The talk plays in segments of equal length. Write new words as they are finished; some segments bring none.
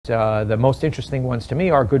The most interesting ones to me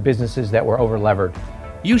are good businesses that were over-levered.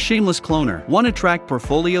 You shameless cloner. Want to track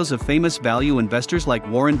portfolios of famous value investors like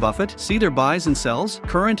Warren Buffett? See their buys and sells,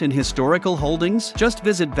 current and historical holdings? Just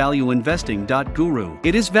visit valueinvesting.guru.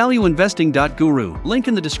 It is valueinvesting.guru. Link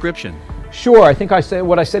in the description. Sure, I think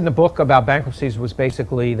what I said in the book about bankruptcies was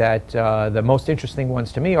basically that the most interesting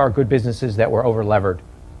ones to me are good businesses that were over-levered,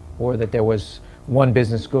 or that there was one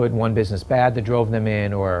business good, one business bad that drove them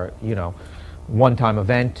in, or one-time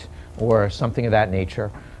event or something of that nature.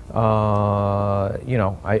 We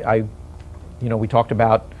talked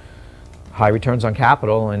about high returns on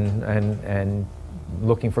capital and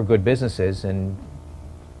looking for good businesses, and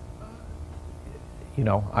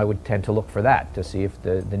I would tend to look for that to see if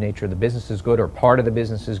the nature of the business is good or part of the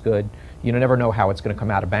business is good. You never know how it's going to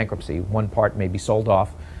come out of bankruptcy. One part may be sold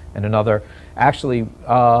off, and another. Actually,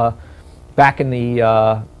 back in the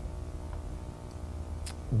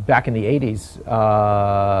 80s,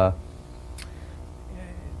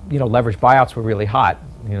 leveraged buyouts were really hot.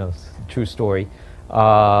 True story.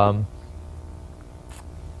 And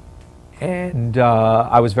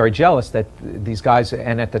I was very jealous that these guys,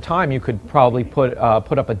 and at the time you could probably put up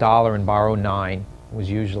 $1 and borrow 9 was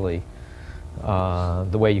usually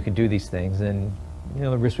the way you could do these things. And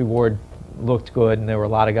the risk reward looked good, and there were a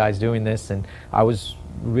lot of guys doing this, and I was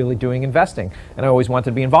really doing investing, and I always wanted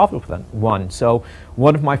to be involved with one. So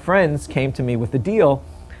one of my friends came to me with a deal,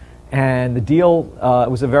 and the deal it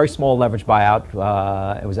was a very small leverage buyout.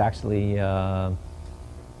 It was actually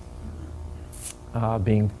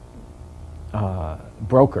being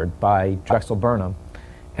brokered by Drexel Burnham,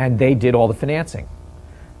 and they did all the financing.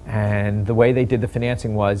 And the way they did the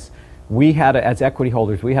financing was, we had to, as equity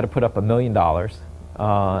holders, we had to put up $1 million,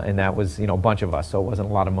 and that was a bunch of us, so it wasn't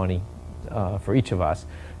a lot of money for each of us,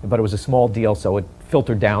 but it was a small deal, so it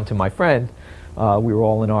filtered down to my friend. We were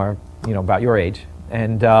all in our, about your age,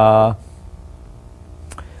 and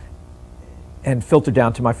filtered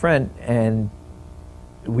down to my friend, and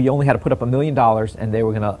we only had to put up $1 million, and they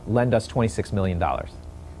were going to lend us $26 million.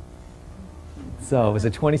 So it was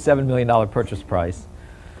a $27 million purchase price.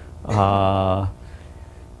 Now,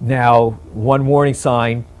 one warning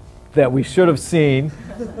sign that we should have seen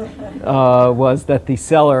was that the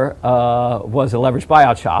seller was a leveraged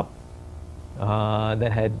buyout shop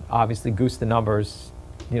that had obviously goosed the numbers,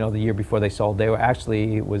 the year before they sold. They were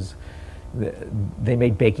actually, they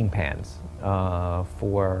made baking pans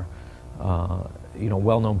for,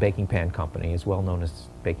 well-known baking pan company, as well-known as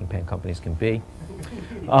baking pan companies can be.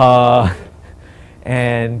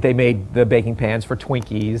 And they made the baking pans for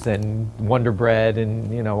Twinkies and Wonder Bread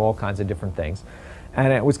and, all kinds of different things.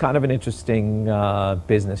 And it was kind of an interesting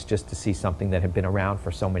business just to see something that had been around for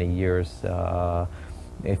so many years.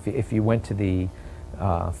 If you went to the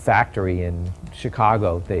factory in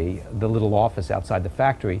Chicago, the little office outside the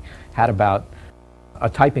factory had about a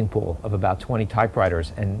typing pool of about 20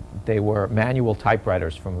 typewriters, and they were manual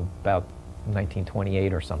typewriters from about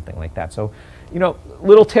 1928 or something like that. So,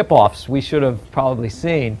 little tip-offs we should have probably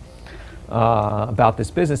seen about this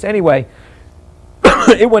business. Anyway,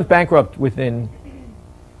 it went bankrupt within,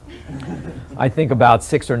 I think, about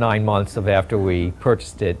 6 or 9 months of after we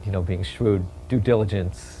purchased it, being shrewd due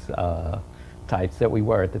diligence types that we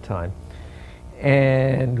were at the time.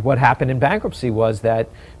 And what happened in bankruptcy was that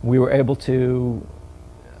we were able to,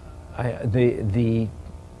 the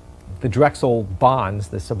Drexel bonds,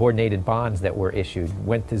 the subordinated bonds that were issued,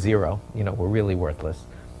 went to zero, were really worthless.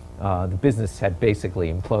 The business had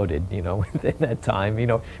basically imploded, within that time,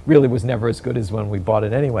 really was never as good as when we bought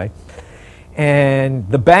it anyway. And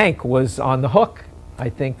the bank was on the hook, I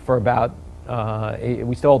think, for about,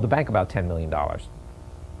 we still owed the bank about $10 million.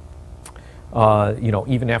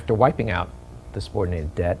 Even after wiping out the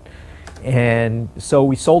subordinated debt. And so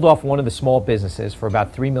we sold off one of the small businesses for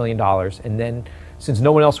about $3 million, and then, since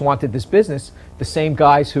no one else wanted this business, the same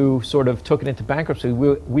guys who sort of took it into bankruptcy,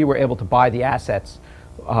 we were able to buy the assets,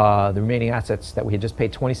 the remaining assets that we had just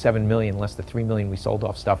paid $27 million less the $3 million we sold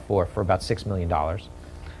off stuff for about $6 million.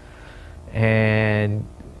 And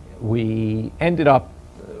we ended up,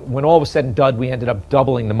 when all was said and done, we ended up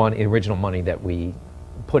doubling the money, the original money that we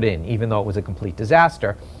put in, even though it was a complete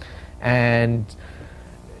disaster. And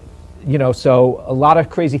so a lot of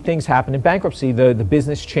crazy things happened in bankruptcy. The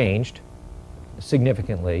business changed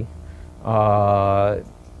significantly,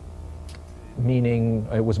 meaning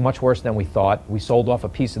it was much worse than we thought. We sold off a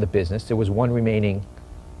piece of the business. There was one remaining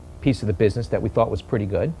piece of the business that we thought was pretty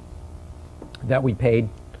good, that we paid,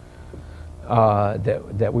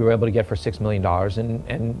 that we were able to get for $6 million,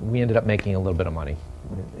 and we ended up making a little bit of money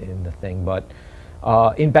in the thing. But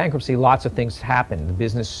In bankruptcy, lots of things happen. The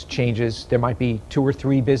business changes. There might be 2 or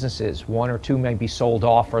 3 businesses. 1 or 2 may be sold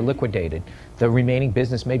off or liquidated. The remaining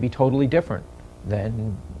business may be totally different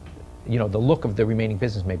than, the look of the remaining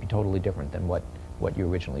business may be totally different than what you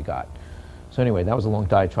originally got. So anyway, that was a long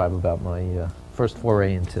diatribe about my first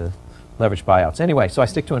foray into leveraged buyouts. Anyway, so I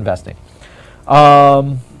stick to investing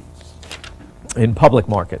in public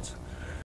markets.